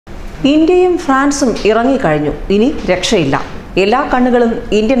ഇന്ത്യയും ഫ്രാൻസും ഇറങ്ങിക്കഴിഞ്ഞു. ഇനി രക്ഷയില്ല. എല്ലാ കണ്ണുകളും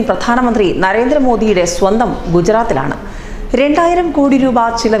ഇന്ത്യൻ പ്രധാനമന്ത്രി നരേന്ദ്രമോദിയുടെ സ്വന്തം ഗുജറാത്തിലാണ്. 2000 കോടി രൂപ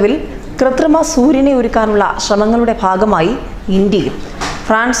ചിലവിൽ കൃത്രിമ സൂര്യനെ ഒരുക്കാനുള്ള ശ്രമങ്ങളുടെ ഭാഗമായി ഇന്ത്യയും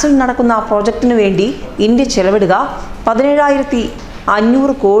ഫ്രാൻസിൽ നടക്കുന്ന പ്രോജക്റ്റിനു വേണ്ടി ഇന്ത്യ ചെലവിടുക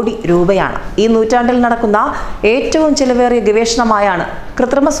 17,500 കോടി രൂപയാണ്. ഈ നൂറ്റാണ്ടിൽ നടക്കുന്ന ഏറ്റവും ചെലവേറിയ ഗവേഷണമായാണ്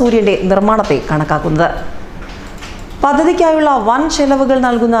കൃത്രിമ സൂര്യന്റെ നിർമ്മാണത്തെ കണക്കാക്കുന്നത്. പദ്ധതിക്കായുള്ള വൻ ചെലവുകൾ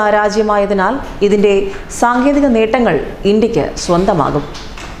നൽകുന്ന രാജ്യമായതിനാൽ ഇതിന്റെ സാങ്കേതിക നേട്ടങ്ങൾ ഇന്ത്യക്ക് സ്വന്തമാകും.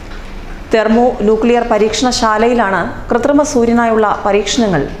 തെർമോ ന്യൂക്ലിയർ പരീക്ഷണശാലയിലാണ് കൃത്രിമ സൂര്യനായുള്ള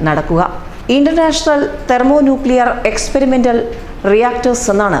പരീക്ഷണങ്ങൾ നടക്കുക. International thermo nuclear experimental reactors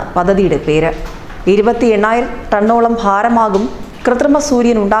എന്നാണ് പദ്ധതിയുടെ പേര്. 28,000 ടണ്ണോളം ഭാരമാകും കൃത്രിമ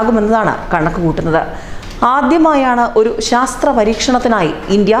സൂര്യൻ ഉണ്ടാകുമെന്നതാണ് കണക്കുകൂട്ടുന്നത്. ആദ്യമായാണ് ഒരു ശാസ്ത്ര പരീക്ഷണത്തിനായി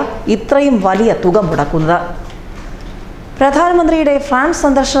ഇന്ത്യ ഇത്രയും വലിയ തുക മുടക്കുന്നത്. പ്രധാനമന്ത്രിയുടെ ഫ്രാൻസ്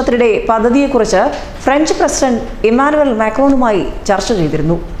സന്ദർശനത്തിനിടെ പദ്ധതിയെക്കുറിച്ച് ഫ്രഞ്ച് പ്രസിഡന്റ് ഇമ്മാനുവൽ മാക്രോണുമായി ചർച്ച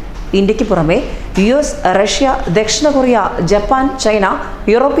ചെയ്തിരുന്നു. ഇന്ത്യക്ക് പുറമെ US, റഷ്യ, ദക്ഷിണ Korea, Japan, China,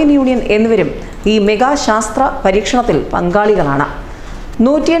 European union എന്നിവരും ഈ മെഗാ ശാസ്ത്ര പരീക്ഷണത്തിൽ പങ്കാളികളാണ്.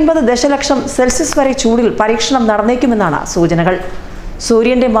 180 ദശലക്ഷം സെൽഷ്യസ് വരെ ചൂടിൽ പരീക്ഷണം നടന്നേക്കുമെന്നാണ് സൂചനകൾ.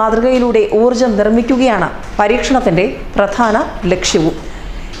 സൂര്യന്റെ മാതൃകയിലൂടെ ഊർജം നിർമ്മിക്കുകയാണ് പരീക്ഷണത്തിന്റെ പ്രധാന ലക്ഷ്യവും.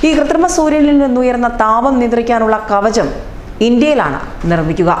 ഈ കൃത്രിമ സൂര്യനിൽ നിന്നുയർന്ന താപം നിയന്ത്രിക്കാനുള്ള കവചം ഇന്ത്യയിലാണ്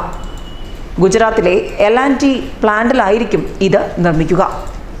നിർമ്മിക്കുക. ഗുജറാത്തിലെ L&T പ്ലാന്റിലായിരിക്കും ഇത് നിർമ്മിക്കുക.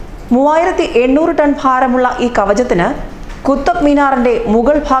 3800 ടൺ ഭാരമുള്ള ഈ കവചത്തിന് കുത്തബ് മീനാറിന്റെ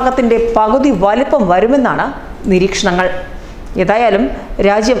മുകൾ ഭാഗത്തിന്റെ പകുതി വലിപ്പം വരുമെന്നാണ് നിരീക്ഷണങ്ങൾ. ഏതായാലും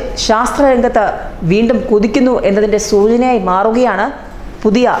രാജ്യം ശാസ്ത്രരംഗത്ത് വീണ്ടും കുതിക്കുന്നു എന്നതിൻ്റെ സൂചനയായി മാറുകയാണ്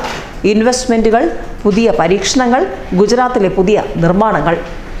പുതിയ ഇൻവെസ്റ്റ്മെന്റുകൾ, പുതിയ പരീക്ഷണങ്ങൾ, ഗുജറാത്തിലെ പുതിയ നിർമ്മാണങ്ങൾ.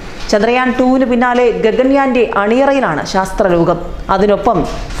 ചന്ദ്രയാൻ 2 പിന്നാലെ ഗഗൻയാന്റെ അണിയറയിലാണ് ശാസ്ത്രലോകം. അതിനൊപ്പം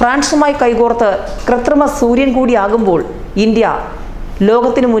ഫ്രാൻസുമായി കൈകോർത്ത് കൃത്രിമ സൂര്യൻ കൂടിയാകുമ്പോൾ ഇന്ത്യ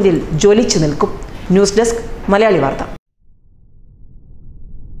ലോകത്തിനു മുന്നിൽ ജ്വലിച്ചു നിൽക്കും. ന്യൂസ് ഡെസ്ക്, മലയാളി വാർത്ത.